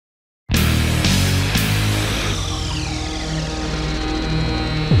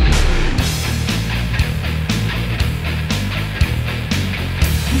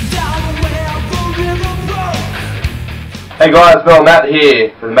Hey guys, Mel and Matt here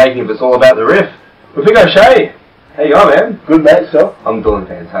for the making of It's All About the Riff with Mick O'Shea. How you going, man? Good, mate, so? I'm doing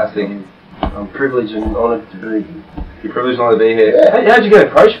fantastic. I'm privileged and honoured to be here. You're privileged and honoured to be here. Yeah. How'd you get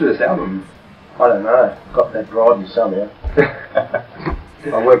approached for this album? I don't know. Got that pride in somehow.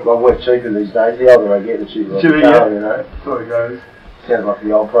 I work cheaper these days. The older I get, the cheaper I become, you know. That's how it goes. Sounds like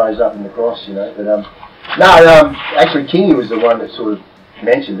the old phrase up in the cross, you know. But no, actually Kingy was the one that sort of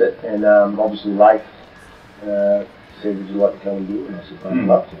mentioned it, and obviously Leif said, would you like to come and do it? And I said, I'd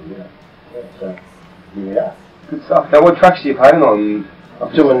love to, you know. Yeah, so here we are. Good stuff. Now, what tracks are you playing on?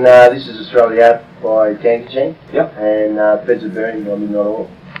 I'm doing This Is Australia by Kankajang. Yep. And Beds of Burning by Midnight Oil.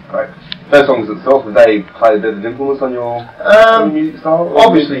 Great. Those songs themselves, have they played a bit of influence on your music style?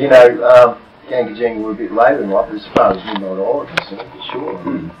 Obviously, you know, Kankajang were a bit later in life, but as far as Midnight Oil is concerned, for sure.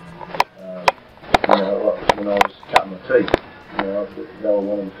 You know, like when I was cutting my teeth, you know, they were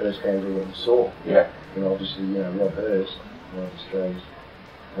one of the first bands I went and saw. Yeah. And obviously, you know, Rob Hurst, one of Australia's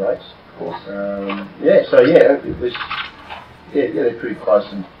greats. Of course. Yeah, so yeah, it was, yeah, they're pretty close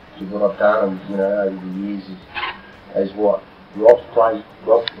to what I've done, and, you know, over the years as what Rob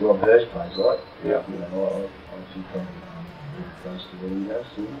Hurst plays, right? Yeah. You know, I think I'm pretty close to what he does,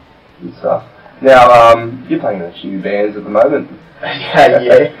 you know. Good stuff. Now, you're playing in a few bands at the moment.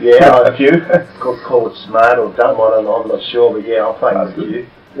 yeah, a few. Call it smart or dumb, I don't know, I'm not sure, but yeah, I'm playing with a few.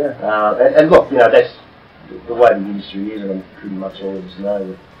 Yeah. And look, you know, that's the way the industry is, and pretty much all of us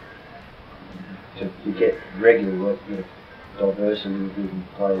know that to get regular work, you know, diversity of different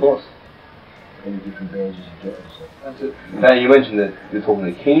players. Of course. Any different bands as you get. So. That's it. Now, you mentioned that you're talking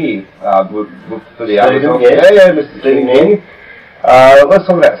to Kingy for the Stephen, album. yeah, Mr. Stephen King. Let's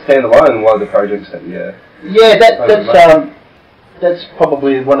talk about Standalone, one of the projects that you... Yeah, that's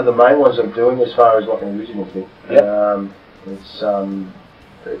probably one of the main ones I'm doing as far as like an original thing. Yep.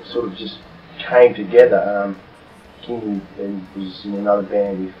 It sort of just came together. King was in another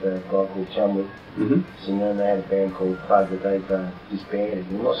band with a guy called Chumley, singer, and they had a band called Plug that they've disbanded.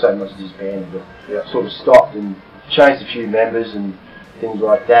 Well, not so much disbanded, but sort of stopped and changed a few members and things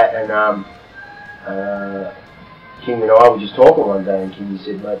like that. And King and I were just talking one day, and King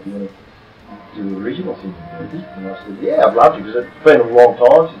said, mate, do you want to do an original thing? And I said, yeah, I'd love to, because it's been a long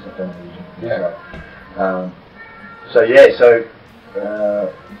time since I've done an original. Yeah. So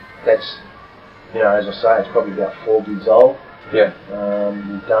that's, you know, as I say, it's probably about 4 gigs old. Yeah.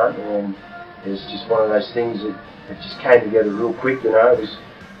 We've done, and it's just one of those things that it just came together real quick, you know. It was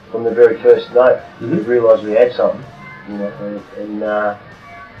from the very first note, we realised we had something, you know,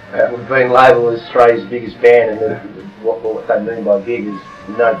 and we've been labelled as Australia's biggest band, and what they mean by big is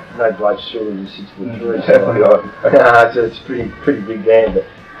no bloke shorter than 6'3". So it's a pretty big band, but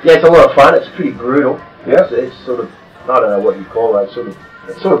yeah, it's a lot of fun. It's pretty brutal. Yeah. It's sort of, I don't know what you call it. It's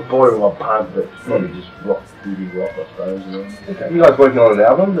sort of bordering on punk, but it's probably just rock, indie rock, I suppose. You know? Okay. You guys working on an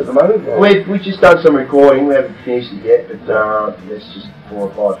album at the moment? We've just done some recording. We haven't finished it yet, but there's just 4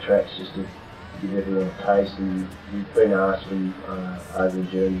 or 5 tracks just to give everyone a taste. And we've been asked from over in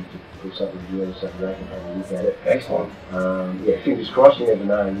Germany to put something together so they can have a look at it. Excellent. Yeah, fingers crossed. You never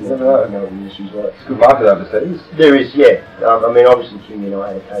know. You never know what the industry's like. It's a good market overseas. There is, yeah. I mean, obviously, King and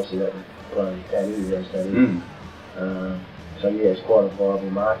I had a taste of that with playing Tattoo. So yeah, it's quite a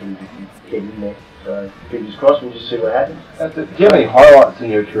viable market if you get in there. So fingers crossed, we'll just see what happens. That's it. Do you have any highlights in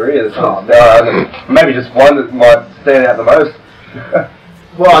your career that maybe just one that might stand out the most?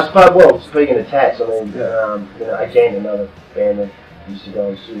 Well, I suppose, speaking of Tats, I mean, you know, again, another band that used to go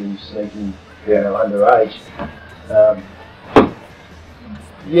and sneaking, you know, underage.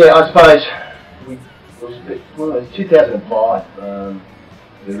 Yeah, I suppose it was 2005.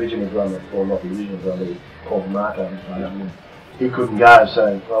 The original drummer, or not the original drummer, Paul Marco, he couldn't go, so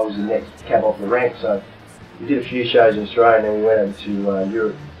I was the next cab off the rank. So we did a few shows in Australia, and then we went over to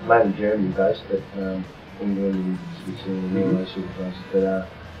Europe, mainly Germany based, but England and Switzerland and all those sort of places. But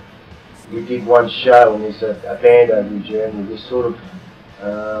we did one show, and there's a band over in Germany, this sort of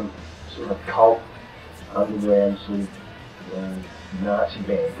cult, underground sort of Nazi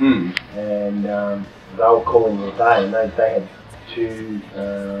band, and they were calling it a day, and they had 2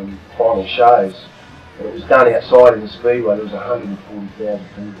 final shows. It was done outside in the Speedway. There was 140,000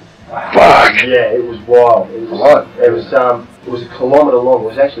 people. Fuck! Yeah, it was wild. It was a kilometre long. It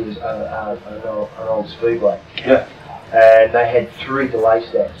was actually an old Speedway. Yeah. And they had 3 delay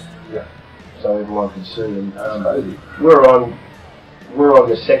stacks. Yeah. So everyone could see them. We're on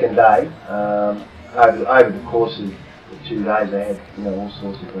the second day. Over the course of the 2 days, they had, you know, all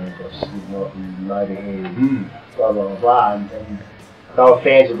sorts of bands like Slipknot and Motorhead, blah blah blah, and they were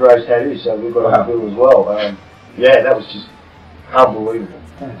fans of Rose Tattoo, so we got on the bill as well. Yeah, that was just unbelievable.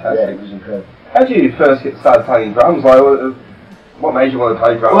 Fantastic. Yeah, it was incredible. How did you first get started playing drums? Like, what made you want to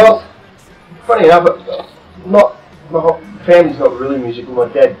play drums? Well, funny enough, my family's not really musical. My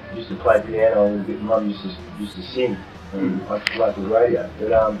dad used to play piano a little bit. Mum used to sing on local radio.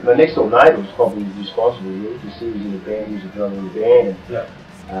 But my next door neighbour was probably responsible, really, because he was in the band. He was a drummer in the band.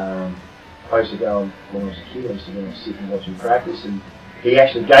 And, I used to go when I was a kid. I used to go and sit and watch him practice, and he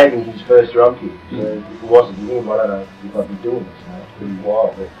actually gave me his first drum kit. So if it wasn't him, I don't know if I'd be doing this. It's pretty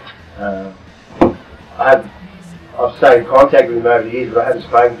wild. But I've stayed in contact with him over the years, but I haven't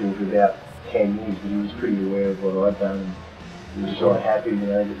spoken to him for about 10 years. But he was pretty aware of what I'd done, and he was quite happy,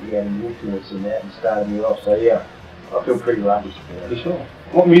 that he had an influence in that and started me off. So yeah, I feel pretty lucky. For sure.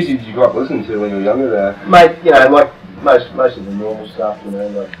 What music did you grow up listening to when you were younger there? Mate, like most of the normal stuff,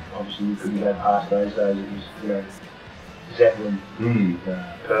 like obviously you couldn't go past those days. It was, Zeppelin,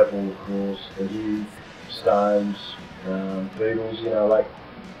 Purple, of course, The Who, Stones, Beatles, like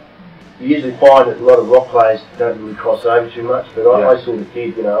you usually find that a lot of rock players don't really cross over too much, but I sort of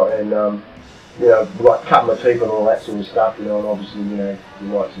did, and like cutting my teeth on all that sort of stuff, and obviously, the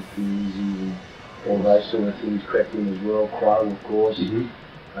likes of Easy and all those sort of things crept in as well. Quo, of course.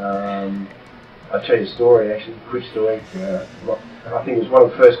 I'll tell you a story, actually, a quick story. I think it was one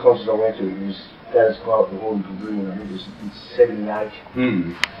of the first concerts I went to. It was Dallas Quo at the Horton Pavilion. I think it was in '78,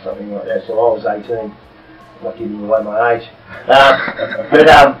 something like that. So I was 18. Not giving away my age.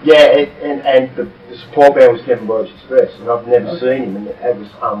 And the support band was Kevin Boyce Express, and I've never seen him, and it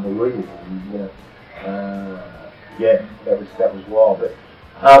was unbelievable. And, that was wild. But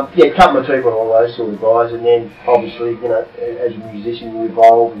cut my teeth on all those sort of guys, and then obviously, as a musician, you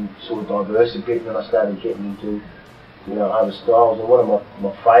evolve and sort of diverse a bit. And then I started getting into, other styles. And one of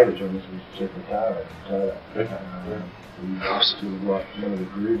my favourite drummers was Jeff Ricardo. He was sort of like one of the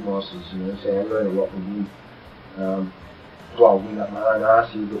groove masters, so I learned a lot from him. Well, I went up my own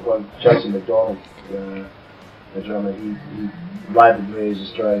arse here, but one, Jason McDonald, the drummer, he labelled me as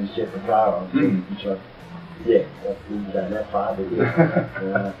Australia's Jeff Ricardo, which I didn't go that far, but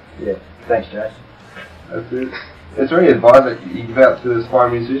thanks, Jason. That's it. Is there any advice that you give out to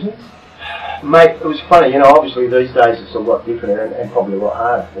aspiring musicians? Mate, it was funny, obviously these days it's a lot different and probably a lot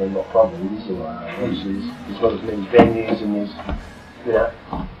harder. Well, not probably, it is a lot harder. Obviously there's not as many venues and there's,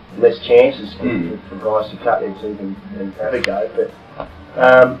 less chances for guys to cut their teeth and have a go. But,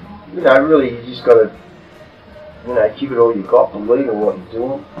 really you just got to, give it all you got, believe in what you're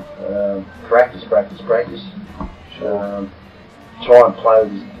doing, practice. Try and play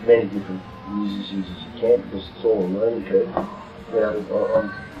with as many different musicians as you can, because it's all a learning curve.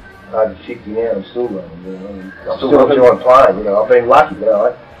 I'm over 50 now, I'm still learning, I'm still enjoying playing, I've been lucky,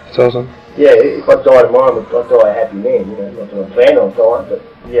 That's awesome. Yeah, if I die tomorrow, I'd die a happy man, not that I plan on dying, but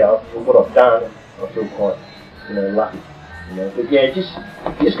for what I've done, I feel quite, lucky, But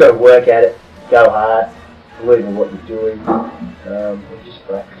just got to work at it, go hard, believe in what you're doing, and just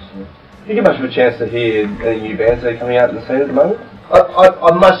practice, Do you get much of a chance to hear any new bands that are coming out in the scene at the moment?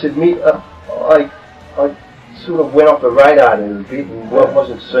 I must admit, I sort of went off the radar a little bit and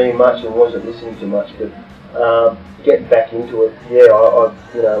wasn't seeing much and wasn't listening to much, but getting back into it,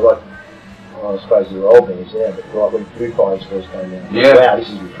 I suppose they're old bands now, but like when Foo Fighters first came out, wow, this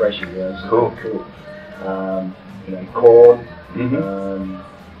is refreshing, this is cool. Korn,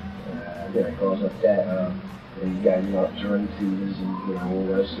 guys like that, and going like Dream Theaters and all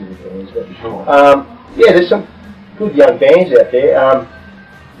those sort of bands. But there's some good young bands out there.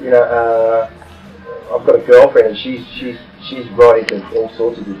 I've got a girlfriend and she's right into all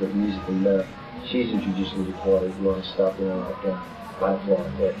sorts of different music, and she's introduced me to quite a lot of stuff, like Butterfly,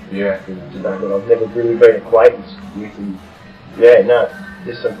 like that. That I've never really been acquainted with, and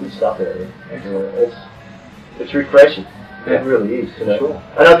there's some good stuff out there. It's refreshing. It really is, Sure.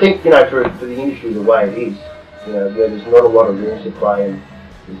 And I think, for the industry the way it is, where there's not a lot of rooms to play and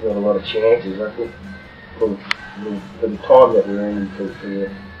there's not a lot of chances, I think for the time that we're in,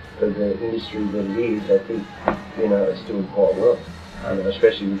 for the industry that it is, I think, it's doing quite well.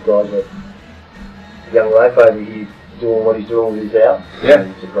 Especially with guys like young Rafe over here doing what he's doing with his album.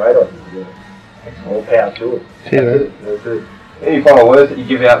 It's a great idea. All power to it. That's it. Any final words that you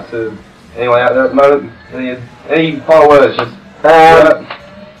give out to anyone out there at the moment? Any final words?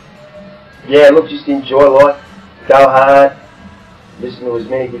 Look, just enjoy life, go hard, listen to as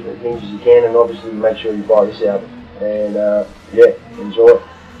many different things as you can, and obviously make sure you buy this album. And enjoy it.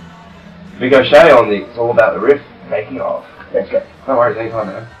 Mick O'Shea on the It's All About the Riff, making off. Thanks, guys. No worries, anytime,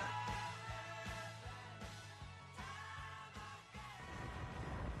 man.